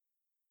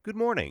Good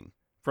morning.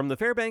 From the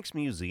Fairbanks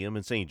Museum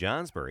in St.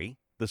 Johnsbury,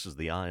 this is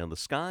the Eye on the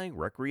Sky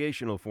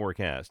recreational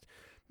forecast.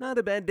 Not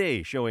a bad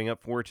day showing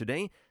up for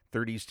today.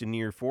 30s to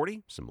near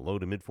 40, some low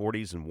to mid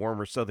 40s in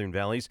warmer southern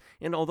valleys,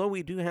 and although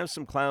we do have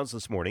some clouds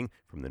this morning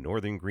from the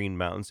northern Green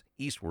Mountains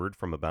eastward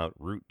from about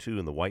Route 2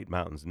 in the White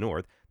Mountains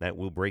north, that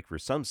will break for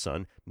some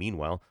sun.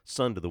 Meanwhile,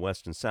 sun to the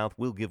west and south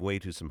will give way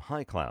to some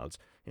high clouds.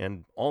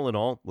 And all in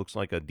all, looks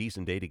like a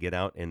decent day to get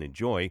out and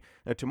enjoy.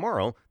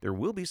 Tomorrow, there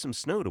will be some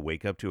snow to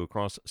wake up to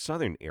across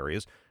southern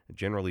areas,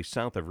 generally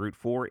south of Route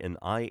 4 and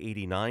I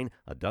 89,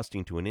 a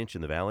dusting to an inch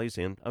in the valleys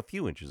and a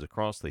few inches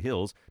across the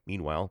hills.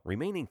 Meanwhile,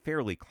 remaining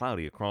fairly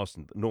cloudy across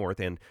the north,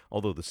 and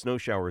although the snow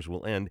showers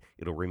will end,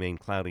 it'll remain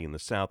cloudy in the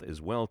south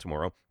as well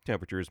tomorrow.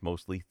 Temperatures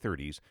mostly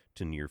 30s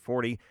to near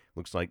 40.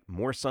 Looks like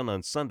more sun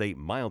on Sunday,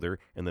 milder,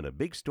 and then a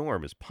big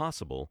storm is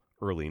possible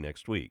early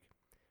next week.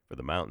 For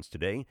the mountains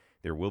today,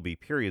 there will be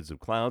periods of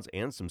clouds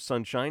and some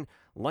sunshine.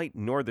 Light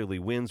northerly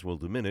winds will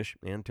diminish,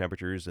 and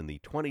temperatures in the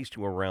 20s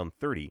to around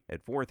 30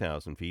 at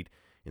 4,000 feet,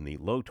 in the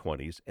low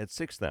 20s at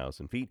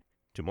 6,000 feet.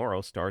 Tomorrow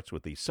starts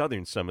with the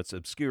southern summits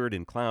obscured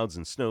in clouds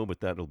and snow,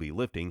 but that'll be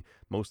lifting.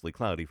 Mostly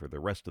cloudy for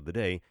the rest of the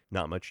day.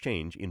 Not much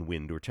change in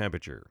wind or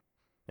temperature.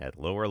 At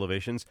lower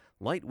elevations,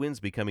 light winds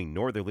becoming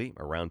northerly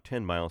around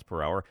 10 miles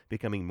per hour,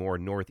 becoming more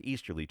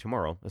northeasterly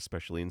tomorrow,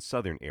 especially in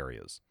southern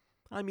areas.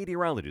 I'm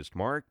meteorologist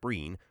Mark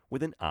Breen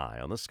with an eye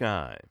on the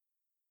sky.